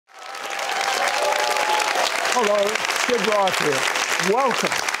Hello, Sid Roth here. Welcome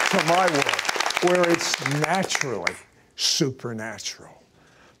to my world, where it's naturally supernatural.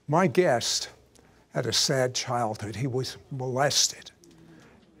 My guest had a sad childhood. He was molested.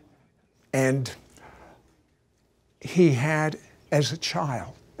 And he had, as a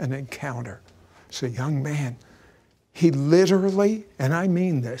child, an encounter. As a young man, he literally, and I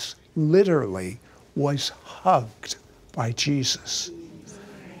mean this, literally was hugged by Jesus.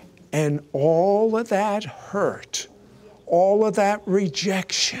 And all of that hurt, all of that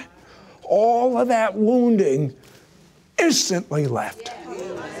rejection, all of that wounding instantly left.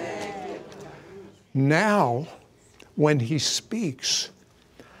 Now, when he speaks,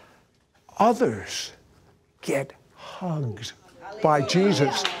 others get hugged by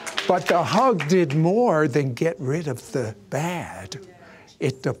Jesus. But the hug did more than get rid of the bad.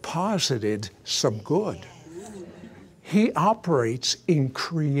 It deposited some good. He operates in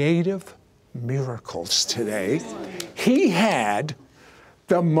creative miracles today. He had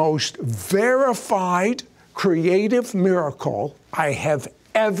the most verified creative miracle I have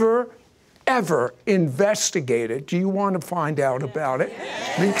ever investigated. Do you want to find out about it?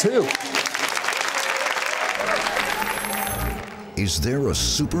 Me too. Is there a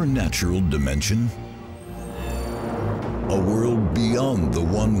supernatural dimension? A world beyond the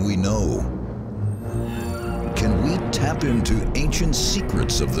one we know? Can we tap into ancient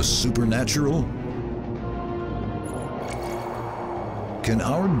secrets of the supernatural? Can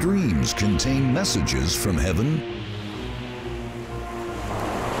our dreams contain messages from heaven?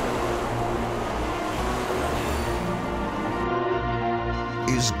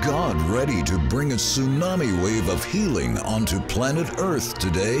 Is God ready to bring a tsunami wave of healing onto planet Earth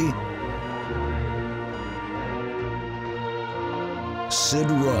today?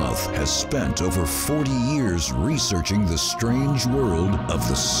 Sid Roth has spent over 40 years researching the strange world of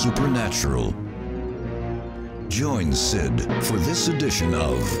the supernatural. Join Sid for this edition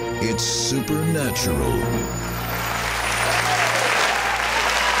of It's Supernatural.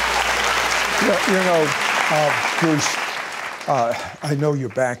 Bruce, I know your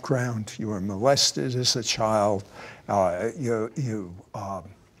background. You were molested as a child. You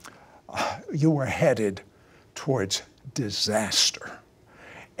were headed towards disaster.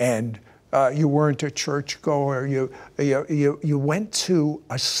 And you weren't a churchgoer. You went to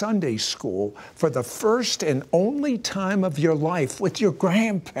a Sunday school for the first and only time of your life with your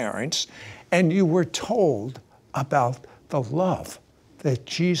grandparents, and you were told about the love that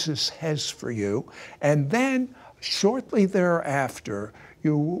Jesus has for you. And then shortly thereafter,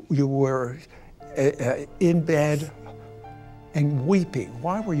 you were in bed and weeping.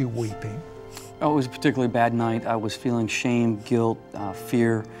 Why were you weeping? Oh, it was a particularly bad night. I was feeling shame, guilt,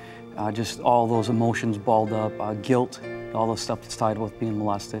 fear, just all those emotions balled up, guilt, all the stuff that's tied with being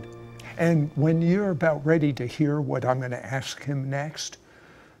molested. And when you're about ready to hear what I'm going to ask him next,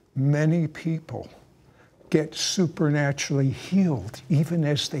 many people get supernaturally healed even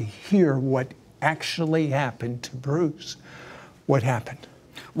as they hear what actually happened to Bruce. What happened?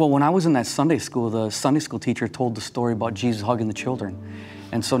 Well, when I was in that Sunday school, the Sunday school teacher told the story about Jesus hugging the children.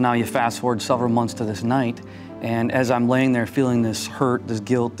 And so now you fast forward several months to this night, and as I'm laying there feeling this hurt, this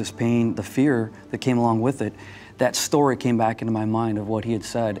guilt, this pain, the fear that came along with it, that story came back into my mind of what he had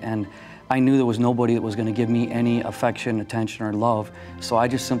said. And I knew there was nobody that was going to give me any affection, attention, or love. So I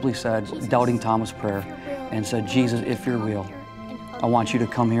just simply said, doubting Thomas prayer, and said, Jesus, if you're real, I want you to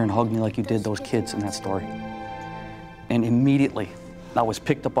come here and hug me like you did those kids in that story. And immediately, I was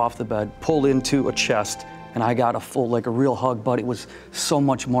picked up off the bed, pulled into a chest, and I got a full, like a real hug, but it was so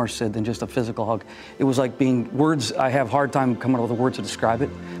much more, Sid, than just a physical hug. It was like being, words, I have a hard time coming up with the words to describe it,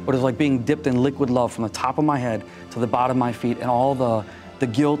 but it was like being dipped in liquid love from the top of my head to the bottom of my feet, and all the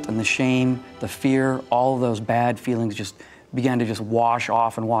guilt and the shame, the fear, all of those bad feelings just began to just wash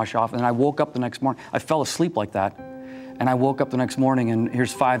off and wash off. And I woke up the next morning, I fell asleep like that, and I woke up the next morning, and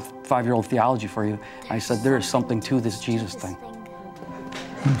here's five-year-old theology for you. I said, there is something to this Jesus thing.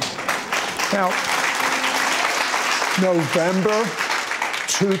 Now, November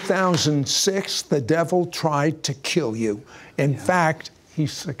 2006, the devil tried to kill you. In fact, he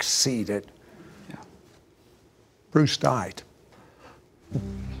succeeded. Bruce died.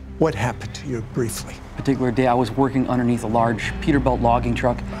 What happened to you briefly? Particular day, I was working underneath a large Peterbilt logging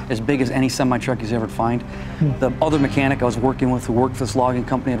truck, as big as any semi-truck you'd ever find. The other mechanic I was working with who worked for this logging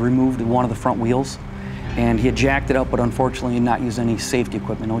company had removed one of the front wheels, and he had jacked it up, but unfortunately had not used any safety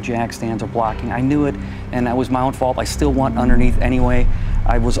equipment, no jack stands or blocking. I knew it, and that was my own fault. I still went underneath anyway.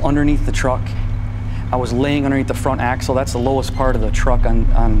 I was underneath the truck. I was laying underneath the front axle. That's the lowest part of the truck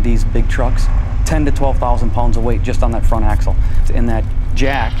on these big trucks. 10 to 12,000 pounds of weight just on that front axle. And that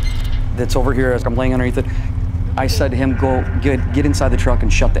jack that's over here as I'm laying underneath it I said to him, go get inside the truck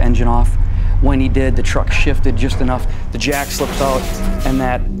and shut the engine off. When he did, the truck shifted just enough. The jack slipped out, and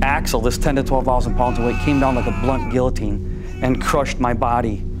that axle, this 10 to 12,000 pounds of weight, came down like a blunt guillotine and crushed my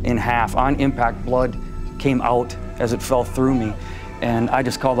body in half. On impact, blood came out as it fell through me. And I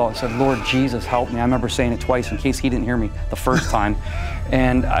just called out and said, Lord Jesus, help me. I remember saying it twice in case he didn't hear me the first time.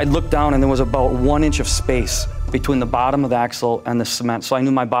 And I looked down, and there was about 1 inch of space between the bottom of the axle and the cement. So I knew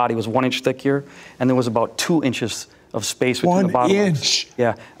my body was 1 inch thick here, and there was about 2 inches of space between the bottom. 1 inch?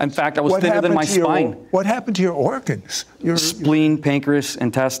 Yeah. In fact, I was thinner than my spine. What happened to your organs? Spleen, pancreas,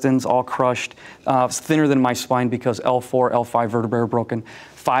 intestines, all crushed. Thinner than my spine because L4, L5 vertebrae were broken.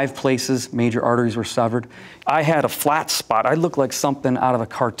 5 places, major arteries were severed. I had a flat spot. I looked like something out of a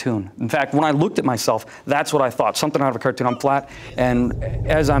cartoon. In fact, when I looked at myself, that's what I thought, something out of a cartoon. I'm flat, and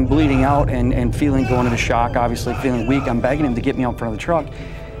as I'm bleeding out and going into shock, obviously feeling weak, I'm begging him to get me out in front of the truck.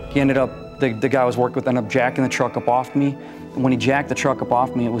 He ended up, the guy I was working with ended up jacking the truck up off me. And when he jacked the truck up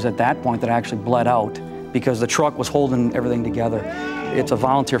off me, it was at that point that I actually bled out because the truck was holding everything together. It's a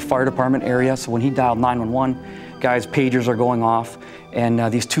volunteer fire department area, so when he dialed 911, guys' pagers are going off, and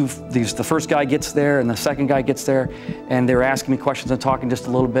the first guy gets there and the second guy gets there, and they were asking me questions and talking just a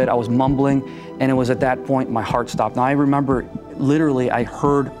little bit. I was mumbling, and it was at that point my heart stopped. Now I remember literally I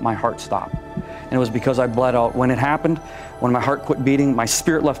heard my heart stop, and it was because I bled out. When it happened, when my heart quit beating, my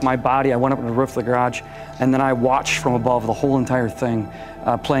spirit left my body, I went up to the roof of the garage, and then I watched from above the whole entire thing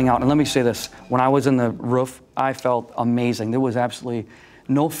playing out. And let me say this, when I was in the roof, I felt amazing. There was absolutely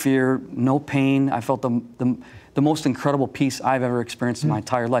no fear, no pain. I felt the most incredible peace I've ever experienced in my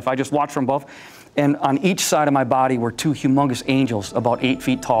entire life. I just watched from above, and on each side of my body were 2 humongous angels about 8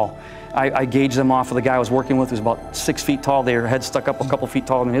 feet tall. I gauged them off of the guy I was working with, who was about 6 feet tall. Their head stuck up a couple feet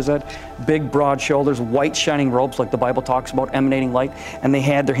taller than his head. Big, broad shoulders, white shining robes like the Bible talks about, emanating light, and they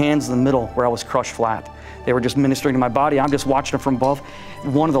had their hands in the middle where I was crushed flat. They were just ministering to my body. I'm just watching them from above.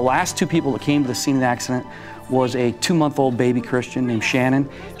 One of the last 2 people that came to the scene of the accident was a 2-month-old baby Christian named Shannon.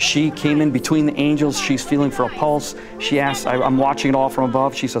 She came in between the angels. She's feeling for a pulse. She asks, I'm watching it all from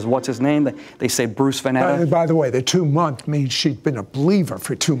above. She says, what's his name? They say Bruce Van Natta. By the way, the 2 month means she'd been a believer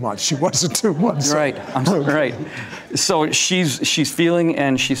for 2 months. She wasn't 2 months. Right, right. So she's feeling,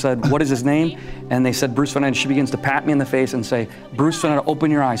 and she said, what is his name? And they said, Bruce Van Natta. And she begins to pat me in the face and say, Bruce Van Natta,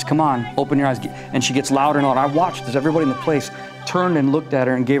 open your eyes, come on, open your eyes. And she gets louder and louder. I watched as everybody in the place turned and looked at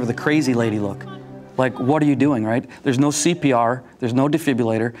her and gave her the crazy lady look. Like, what are you doing, right? There's no CPR, there's no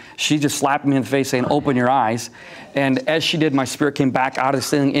defibrillator. She just slapped me in the face saying, open your eyes. And as she did, my spirit came back out of the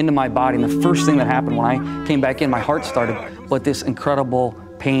ceiling into my body. And the first thing that happened when I came back in, my heart started, but this incredible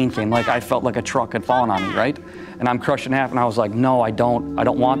pain came. Like I felt like a truck had fallen on me, right? And I'm crushed in half, and I was like, no, I don't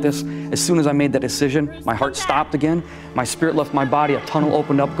want this. As soon as I made that decision, my heart stopped again. My spirit left my body, a tunnel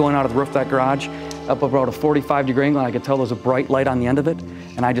opened up going out of the roof of that garage, up about a 45-degree angle, and I could tell there was a bright light on the end of it.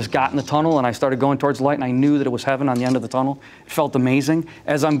 And I just got in the tunnel, and I started going towards the light, and I knew that it was heaven on the end of the tunnel. It felt amazing.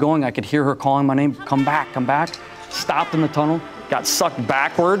 As I'm going, I could hear her calling my name, come back, come back. Stopped in the tunnel, got sucked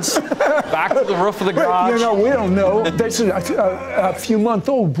backwards, back to the roof of the garage. You know, we don't know. This is a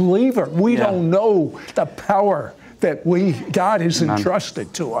few-month-old believer. We don't know the power that God has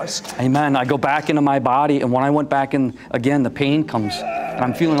entrusted to us. Amen. I go back into my body, and when I went back in again, the pain comes, and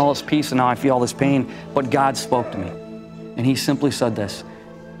I'm feeling all this peace, and now I feel all this pain, but God spoke to me, and He simply said this,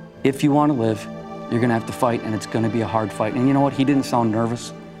 if you want to live, you're going to have to fight, and it's going to be a hard fight. And you know what? He didn't sound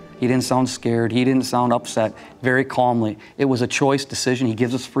nervous. He didn't sound scared. He didn't sound upset. Very calmly. It was a choice decision. He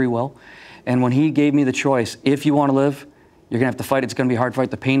gives us free will. And when He gave me the choice, if you want to live, you're going to have to fight. It's going to be a hard fight.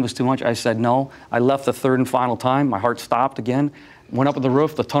 The pain was too much. I said no. I left the third and final time. My heart stopped again. Went up on the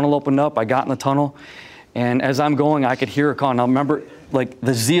roof. The tunnel opened up. I got in the tunnel. And as I'm going, I could hear her calling. Now remember, like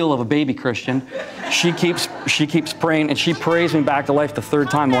the zeal of a baby Christian, she keeps praying, and she prays me back to life the third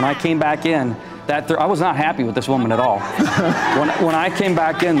time. When I came back in, I was not happy with this woman at all. when I came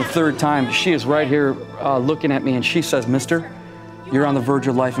back in the third time, she is right here looking at me, and she says, mister, you're on the verge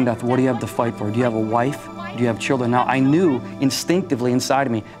of life and death. What do you have to fight for? Do you have a wife? Do you have children? Now, I knew instinctively inside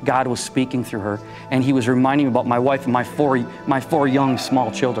of me, God was speaking through her, and He was reminding me about my wife and my four young,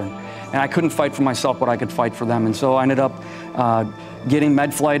 small children. And I couldn't fight for myself, but I could fight for them. And so I ended up getting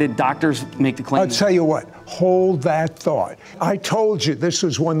med-flighted. Doctors make the claim. I'll tell you what, hold that thought. I told you this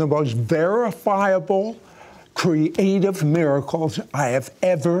is one of the most verifiable, creative miracles I have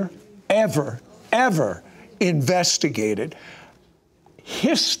ever investigated.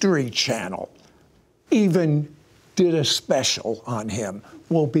 History Channel even did a special on him.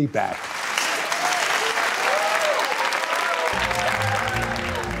 We'll be back.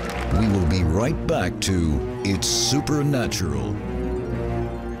 We will be right back to It's Supernatural.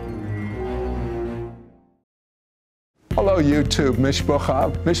 Hello, YouTube,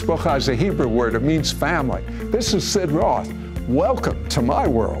 Mishpocha. Mishpocha is a Hebrew word. It means family. This is Sid Roth. Welcome to my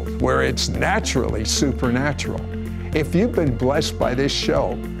world, where it's naturally supernatural. If you've been blessed by this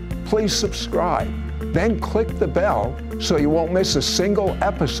show, please subscribe. Then click the bell so you won't miss a single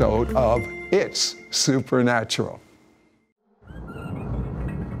episode of It's Supernatural.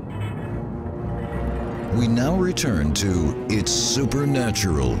 We now return to It's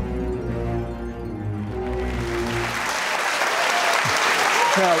Supernatural.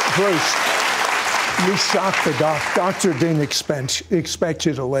 Now, Bruce, you shocked the doctor didn't expect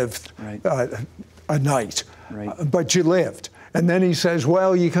you to live a night, but you lived. And then he says,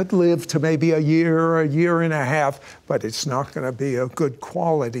 well, you could live to maybe a year and a half, but it's not going to be a good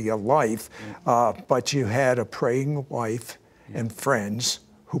quality of life. But you had a praying wife and friends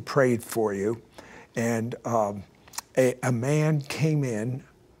who prayed for you. And a man came in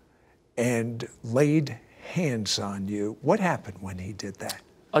and laid hands on you. What happened when he did that?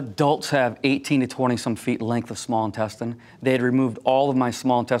 Adults have 18 to 20 some feet length of small intestine. They had removed all of my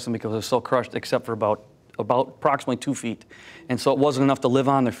small intestine because it was so crushed, except for about approximately 2 feet. And so it wasn't enough to live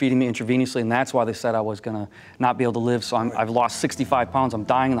on. They're feeding me intravenously, and that's why they said I was gonna not be able to live. So I've lost 65 pounds. I'm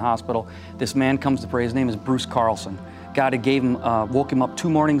dying in the hospital. This man comes to pray. His name is Bruce Carlson. God had woke him up 2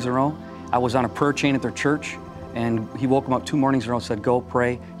 mornings in a row. I was on a prayer chain at their church, and he woke him up 2 mornings in a row, said, go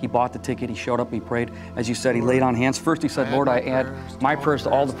pray. He bought the ticket, he showed up, he prayed. As you said, he laid on hands. First he said, Lord, I add my prayers to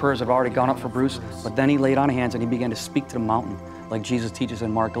all the prayers that have already gone up for Bruce. But then he laid on hands and he began to speak to the mountain, like Jesus teaches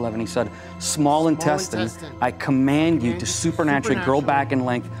in Mark 11. He said, small intestine, I command you to supernaturally grow back in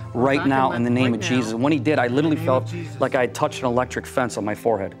length right now in the name of Jesus. And when he did, I literally felt like I had touched an electric fence on my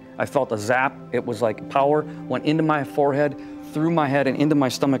forehead. I felt a zap. It was like power went into my forehead, through my head and into my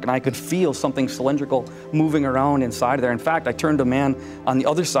stomach, and I could feel something cylindrical moving around inside of there. In fact, I turned to a man on the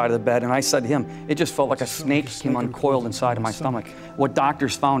other side of the bed and I said to him, it just felt like a snake came uncoiled inside of my stomach. What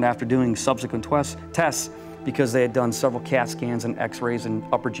doctors found after doing subsequent tests, because they had done several CAT scans and x-rays and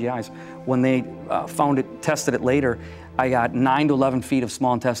upper GIs, when they tested it later, I got 9 to 11 feet of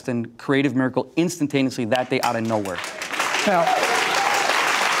small intestine, creative miracle, instantaneously that day out of nowhere. Now,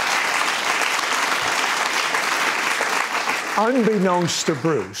 unbeknownst to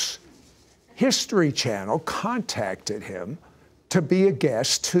Bruce, History Channel contacted him to be a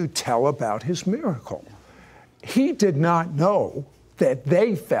guest to tell about his miracle. He did not know that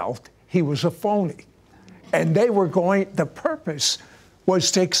they felt he was a phony. And they were the purpose was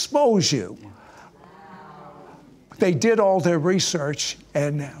to expose you. They did all their research,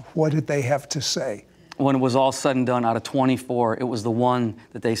 and what did they have to say? When it was all said and done, out of 24, it was the one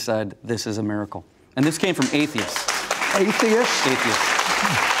that they said, this is a miracle. And this came from atheists. Atheists? Atheists.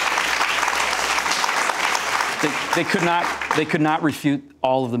 They could not refute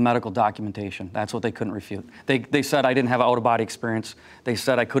all of the medical documentation. That's what they couldn't refute. They said I didn't have out-of-body experience. They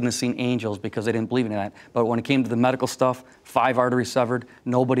said I couldn't have seen angels because they didn't believe in that. But when it came to the medical stuff, 5 arteries severed,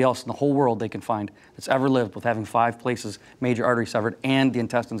 nobody else in the whole world they can find that's ever lived with having 5 places, major arteries severed, and the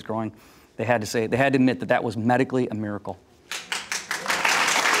intestines growing. They had to admit that that was medically a miracle.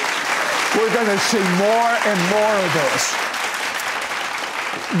 We're going to see more and more of this.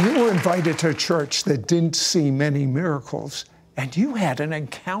 You were invited to a church that didn't see many miracles, and you had an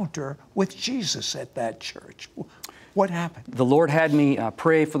encounter with Jesus at that church. What happened? The Lord had me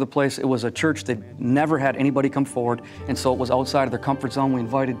pray for the place. It was a church that never had anybody come forward, and so it was outside of their comfort zone. We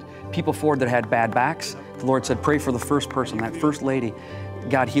invited people forward that had bad backs. The Lord said, pray for the first person, that first lady.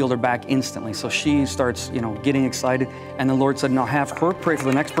 God healed her back instantly. So she starts, getting excited. And the Lord said, now have her pray for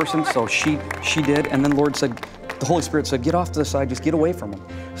the next person. So she did. And then the Lord said, the Holy Spirit said, get off to the side, just get away from them.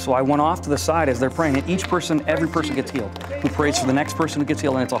 So I went off to the side as they're praying, and every person gets healed. Who prays for the next person who gets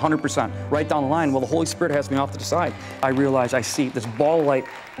healed, and it's 100%. Right down the line, well, the Holy Spirit has me off to the side. I realize I see this ball of light,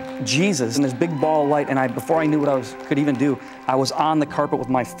 Jesus, and this big ball of light, and before I knew what I could even do, I was on the carpet with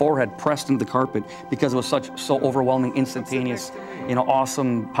my forehead pressed into the carpet because it was so overwhelming, instantaneous,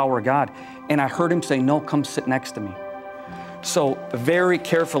 awesome power of God. And I heard him say, no, come sit next to me. So very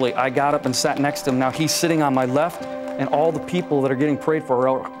carefully, I got up and sat next to him. Now he's sitting on my left, and all the people that are getting prayed for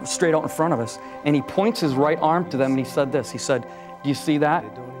are straight out in front of us. And he points his right arm to them, and he said this. He said, do you see that?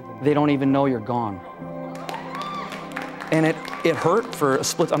 They don't even know you're gone. And it hurt for a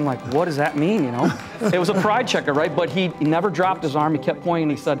split. I'm like, what does that mean, It was a pride checker, right? But he never dropped his arm. He kept pointing,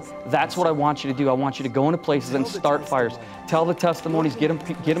 and he said, that's what I want you to do. I want you to go into places and start fires. Tell the testimonies, get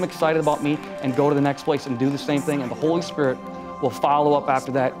them excited about me, and go to the next place and do the same thing. And the Holy Spirit will follow up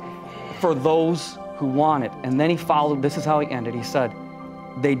after that for those who want it. And then he followed, this is how he ended. He said,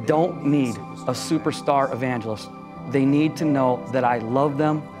 they don't need a superstar evangelist. They need to know that I love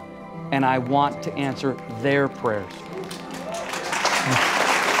them and I want to answer their prayers.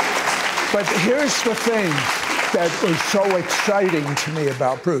 But here's the thing that was so exciting to me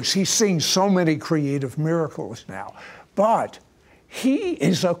about Bruce. He's seen so many creative miracles now, but he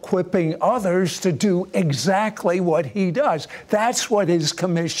is equipping others to do exactly what he does. That's what his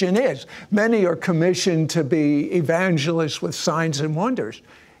commission is. Many are commissioned to be evangelists with signs and wonders.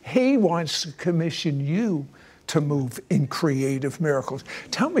 He wants to commission you to move in creative miracles.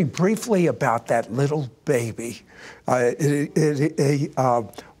 Tell me briefly about that little baby where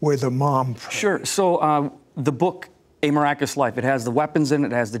the mom prayed. Sure. So the book, A Miraculous Life, it has the weapons in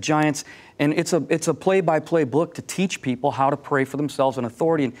it, it has the giants, and it's a play-by-play book to teach people how to pray for themselves in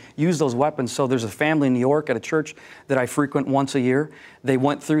authority and use those weapons. So there's a family in New York at a church that I frequent once a year. They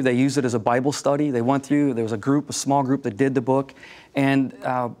went through, they used it as a Bible study. They went through, there was a small group that did the book, and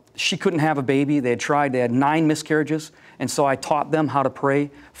she couldn't have a baby. They had tried, they had 9 miscarriages, and so I taught them how to pray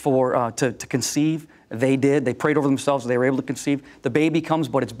for, to conceive. They did. They prayed over themselves. They were able to conceive. The baby comes,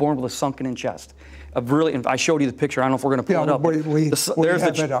 but it's born with a sunken-in chest. And I showed you the picture. I don't know if we're going to pull it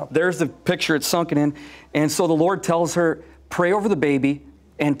up. There's the picture. It's sunken in. And so the Lord tells her, pray over the baby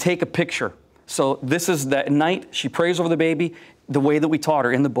and take a picture. So this is that night. She prays over the baby the way that we taught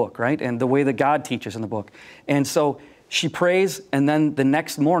her in the book, right? And the way that God teaches in the book. And so she prays, and then the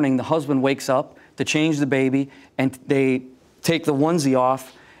next morning, the husband wakes up to change the baby, and they take the onesie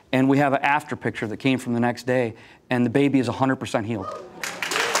off, and we have an after picture that came from the next day, and the baby is 100% healed.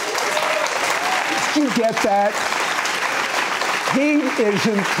 Did you get that? He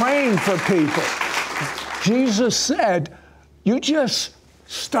isn't praying for people. Jesus said, you just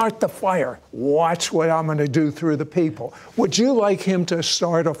start the fire. Watch what I'm going to do through the people. Would you like him to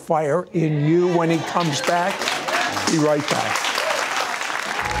start a fire in you when he comes back? Be right back.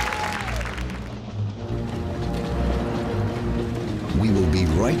 We will be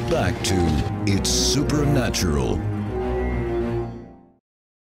right back to It's Supernatural.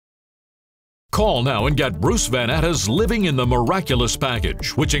 Call now and get Bruce Van Natta's Living in the Miraculous package,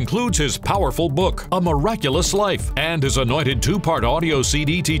 which includes his powerful book, A Miraculous Life, and his anointed 2-part audio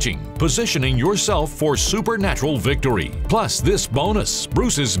CD teaching, Positioning Yourself for Supernatural Victory. Plus this bonus,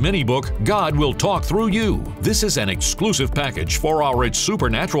 Bruce's mini book, God Will Talk Through You. This is an exclusive package for our It's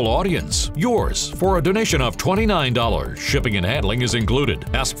Supernatural audience. Yours for a donation of $29. Shipping and handling is included.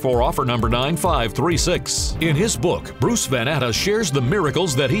 Ask for offer number 9536. In his book, Bruce Van Natta shares the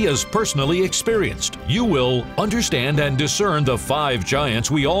miracles that he has personally experienced. You will understand and discern the 5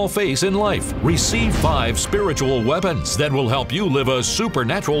 giants we all face in life. Receive 5 spiritual weapons that will help you live a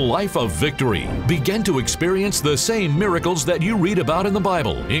supernatural life of victory. Begin to experience the same miracles that you read about in the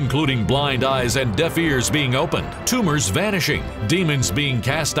Bible, including blind eyes and deaf ears being opened, tumors vanishing, demons being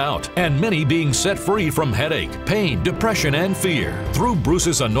cast out, and many being set free from headache, pain, depression, and fear. Through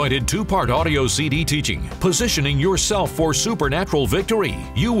Bruce's anointed 2-part audio CD teaching, Positioning Yourself for Supernatural Victory,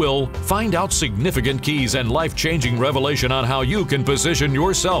 you will find out significant keys and life-changing revelation on how you can position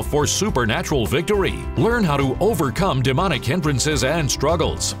yourself for supernatural victory. Learn how to overcome demonic hindrances and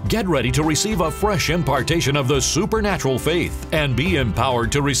struggles. Get ready to receive a fresh impartation of the supernatural faith and be empowered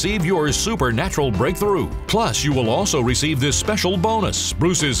to receive your supernatural breakthrough. Plus, you will also receive this special bonus,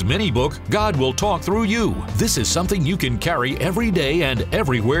 Bruce's mini book, God Will Talk Through You. This is something you can carry every day and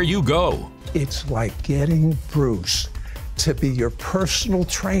everywhere you go. It's like getting Bruce to be your personal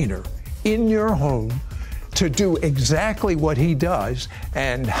trainer in your home to do exactly what he does.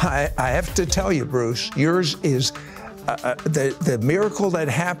 And I have to tell you, Bruce, yours is the miracle that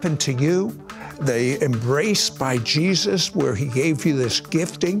happened to you, the embrace by Jesus where he gave you this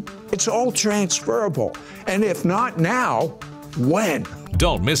gifting. It's all transferable. And if not now, when?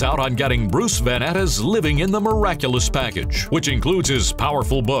 Don't miss out on getting Bruce Van Natta's Living in the Miraculous package, which includes his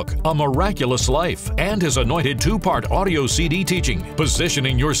powerful book, A Miraculous Life, and his anointed 2-part audio CD teaching,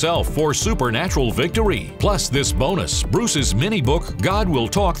 Positioning Yourself for Supernatural Victory. Plus this bonus, Bruce's mini book, God Will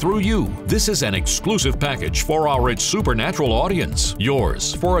Talk Through You. This is an exclusive package for our It's Supernatural audience.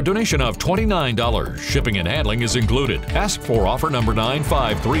 Yours for a donation of $29. Shipping and handling is included. Ask for offer number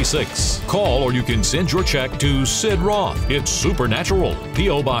 9536. Call or you can send your check to Sid Roth. It's Supernatural.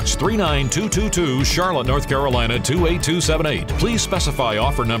 P.O. Box 39222, Charlotte, North Carolina 28278. Please specify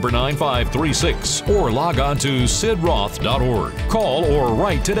offer number 9536 or log on to sidroth.org. Call or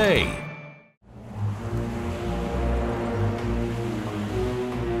write today.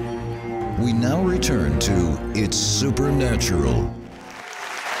 We now return to It's Supernatural.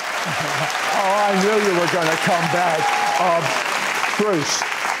 Oh, I knew you were going to come back. Bruce,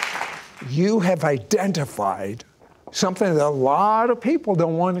 you have identified something that a lot of people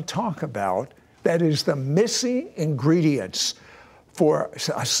don't want to talk about, that is the missing ingredients for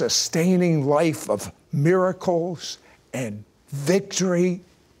a sustaining life of miracles and victory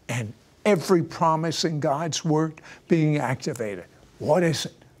and every promise in God's Word being activated. What is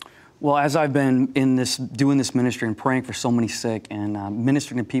it? Well, as I've been doing this ministry and praying for so many sick and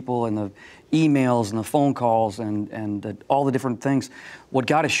ministering to people and the emails and the phone calls and all the different things, what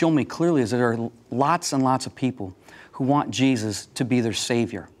God has shown me clearly is there are lots and lots of people who want Jesus to be their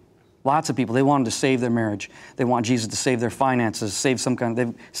Savior. Lots of people. They want Him to save their marriage. They want Jesus to save their finances, save them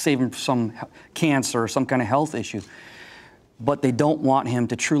from some cancer or some kind of health issue. But they don't want Him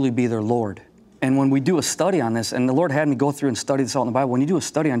to truly be their Lord. And when we do a study on this, and the Lord had me go through and study this out in the Bible, when you do a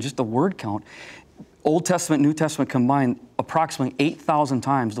study on just the word count, Old Testament, New Testament combined, approximately 8,000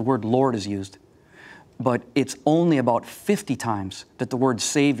 times the word Lord is used. But it's only about 50 times that the word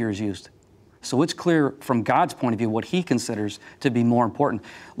Savior is used. So it's clear from God's point of view what He considers to be more important.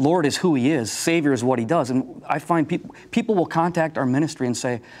 Lord is who He is. Savior is what He does. And I find people will contact our ministry and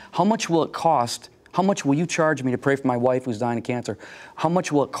say, how much will it cost? How much will you charge me to pray for my wife who's dying of cancer? How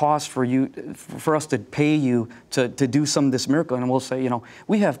much will it cost for us to pay you to do some of this miracle? And we'll say,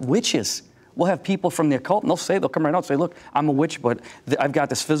 we have witches. We'll have people from the occult, and they'll come right out and say, look, I'm a witch, but I've got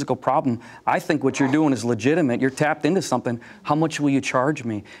this physical problem. I think what you're doing is legitimate. You're tapped into something. How much will you charge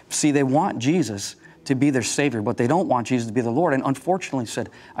me? See, they want Jesus to be their Savior, but they don't want Jesus to be the Lord. And unfortunately,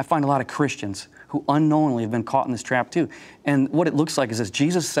 I find a lot of Christians who unknowingly have been caught in this trap too. And what it looks like is this.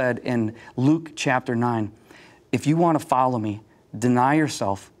 Jesus said in Luke chapter 9, if you want to follow me, deny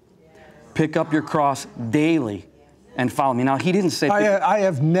yourself, pick up your cross daily, and follow me. Now, He didn't say... I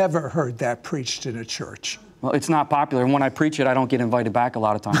have never heard that preached in a church. Well, it's not popular, and when I preach it, I don't get invited back a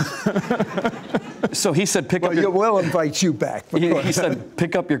lot of times. So He said, pick up your... We'll invite you back. He said,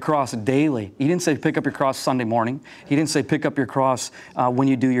 pick up your cross daily. He didn't say, pick up your cross Sunday morning. He didn't say, pick up your cross when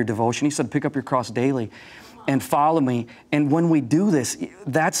you do your devotion. He said, pick up your cross daily and follow me. And when we do this,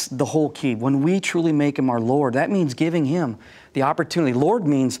 that's the whole key. When we truly make Him our Lord, that means giving Him the opportunity. Lord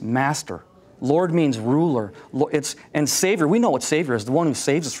means master. Lord means ruler. And Savior, we know what Savior is, the one who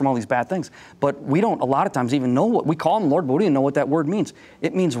saves us from all these bad things. But we don't, a lot of times, even know what, we call Him Lord, but we don't even know what that word means.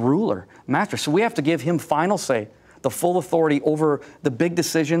 It means ruler, master. So we have to give Him final say, the full authority over the big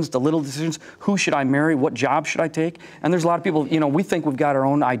decisions, the little decisions. Who should I marry? What job should I take? And there's a lot of people, we think we've got our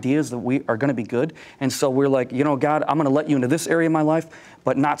own ideas that we are going to be good. And so we're like, God, I'm going to let you into this area of my life,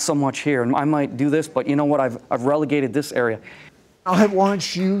 but not so much here. And I might do this, but you know what? I've relegated this area. I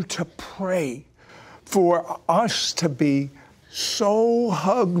want you to pray for us to be so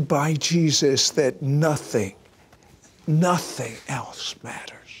hugged by Jesus that nothing else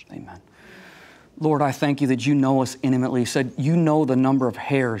matters. Amen. Lord, I thank You that You know us intimately. You said You know the number of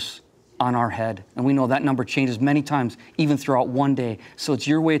hairs on our head. And we know that number changes many times, even throughout one day. So it's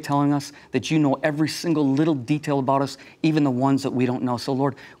Your way of telling us that You know every single little detail about us, even the ones that we don't know. So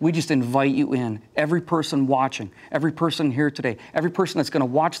Lord, we just invite You in. Every person watching, every person here today, every person that's going to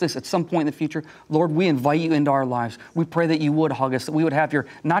watch this at some point in the future, Lord, we invite You into our lives. We pray that You would hug us, that we would have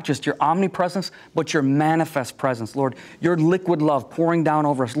not just Your omnipresence, but Your manifest presence, Lord. Your liquid love pouring down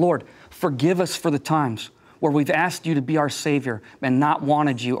over us. Lord, forgive us for the times where we've asked You to be our Savior and not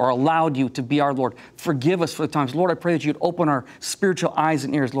wanted You or allowed You to be our Lord. Forgive us for the times. Lord, I pray that You'd open our spiritual eyes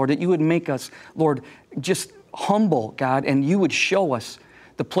and ears, Lord, that You would make us, Lord, just humble, God, and You would show us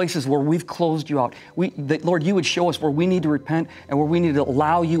the places where we've closed You out. That, Lord, You would show us where we need to repent and where we need to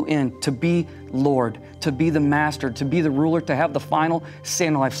allow You in to be Lord, to be the master, to be the ruler, to have the final say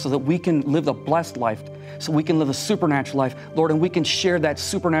in life so that we can live a blessed life, so we can live a supernatural life, Lord, and we can share that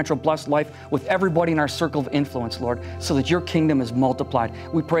supernatural blessed life with everybody in our circle of influence, Lord, so that Your kingdom is multiplied.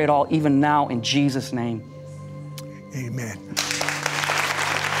 We pray it all even now in Jesus' name. Amen.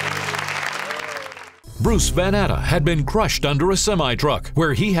 Bruce Van Natta had been crushed under a semi-truck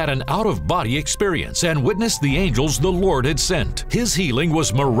where he had an out-of-body experience and witnessed the angels the Lord had sent. His healing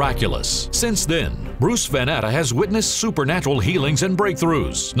was miraculous. Since then, Bruce Van Natta has witnessed supernatural healings and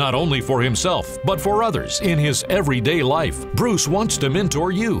breakthroughs, not only for himself, but for others in his everyday life. Bruce wants to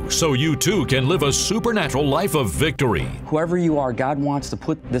mentor you so you too can live a supernatural life of victory. Whoever you are, God wants to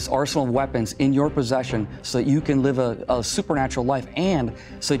put this arsenal of weapons in your possession so that you can live a supernatural life and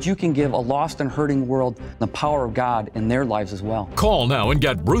so that you can give a lost and hurting world the power of God in their lives as well. Call now and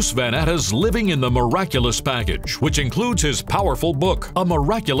get Bruce Van Natta's Living in the Miraculous package, which includes his powerful book, A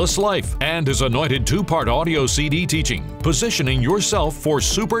Miraculous Life, and his anointed 2-part audio CD teaching, Positioning Yourself for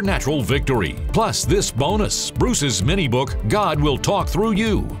Supernatural Victory. Plus this bonus, Bruce's mini book, God Will Talk Through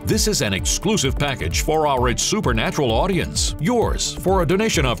You. This is an exclusive package for our It's Supernatural audience. Yours for a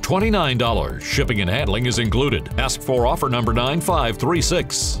donation of $29. Shipping and handling is included. Ask for offer number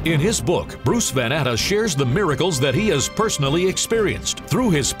 9536. In his book, Bruce Van Natta shares the miracles that he has personally experienced.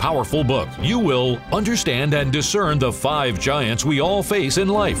 Through his powerful book, you will understand and discern the 5 giants we all face in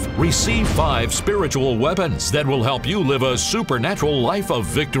life. Receive 5 spiritual weapons that will help you live a supernatural life of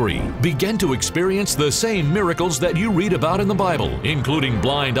victory. Begin to experience the same miracles that you read about in the Bible, including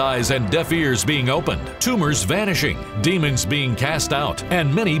blind eyes and deaf ears being opened, tumors vanishing, demons being cast out,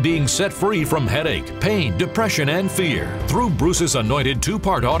 and many being set free from headache, pain, depression, and fear. Through Bruce's anointed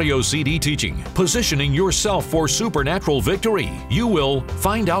 2-part audio CD teaching, Positioning Yourself for Supernatural Victory, you will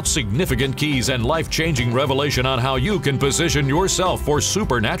find out significant keys and life-changing revelation on how you can position yourself for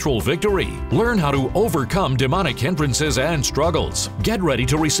supernatural victory. Learn how to overcome demonic hindrances and struggles. Get ready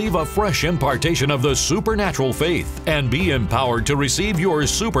to receive a fresh impartation of the supernatural faith and be empowered to receive your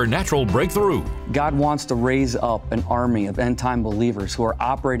supernatural breakthrough. God wants to raise up an army of end-time believers who are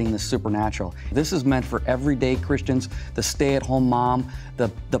operating in the supernatural. This is meant for everyday Christians, the stay-at-home mom,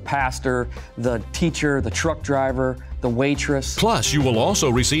 the pastor, the teacher, the truck driver, the waitress. Plus, you will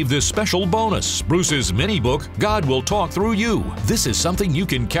also receive this special bonus, Bruce's mini book, God Will Talk Through You. This is something you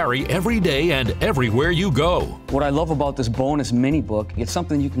can carry every day and everywhere you go. What I love about this bonus mini book, it's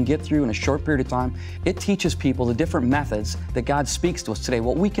something you can get through in a short period of time. It teaches people the different methods that God speaks to us today,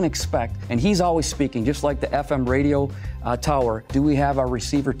 what we can expect. And He's always speaking, just like the FM radio tower. Do we have our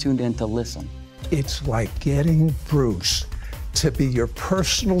receiver tuned in to listen? It's like getting Bruce to be your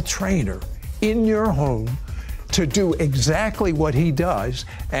personal trainer in your home to do exactly what he does.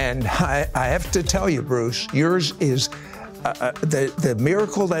 And I have to tell you, Bruce, yours is the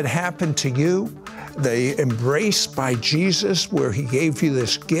miracle that happened to you, the embrace by Jesus where He gave you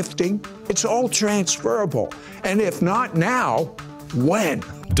this gifting. It's all transferable. And if not now, when?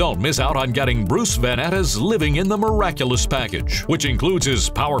 Don't miss out on getting Bruce Van Natta's Living in the Miraculous package, which includes his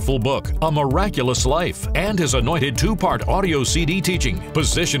powerful book, A Miraculous Life, and his anointed 2-part audio CD teaching,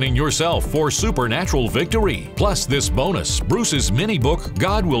 Positioning Yourself for Supernatural Victory. Plus this bonus, Bruce's mini book,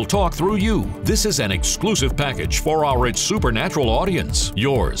 God Will Talk Through You. This is an exclusive package for our It's Supernatural audience.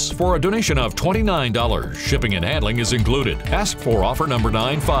 Yours for a donation of $29. Shipping and handling is included. Ask for offer number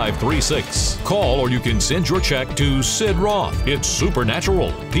 9536. Call or you can send your check to Sid Roth. It's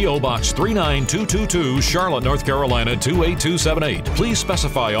Supernatural. P.O. Box 39222, Charlotte, North Carolina 28278. Please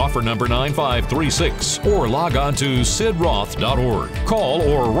specify offer number 9536 or log on to sidroth.org. Call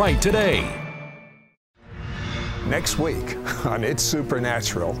or write today. Next week on It's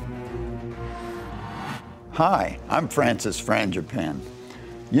Supernatural. Hi, I'm Francis Frangipan.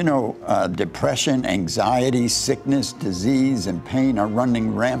 You know, depression, anxiety, sickness, disease, and pain are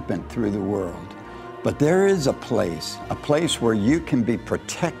running rampant through the world. But there is a place where you can be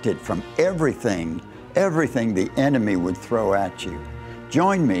protected from everything the enemy would throw at you.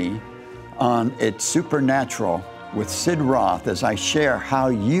 Join me on It's Supernatural with Sid Roth as I share how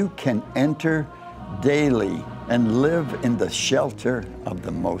you can enter daily and live in the shelter of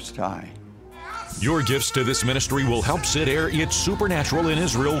the Most High. Your gifts to this ministry will help Sid air It's Supernatural in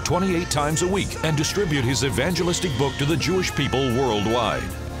Israel 28 times a week and distribute his evangelistic book to the Jewish people worldwide.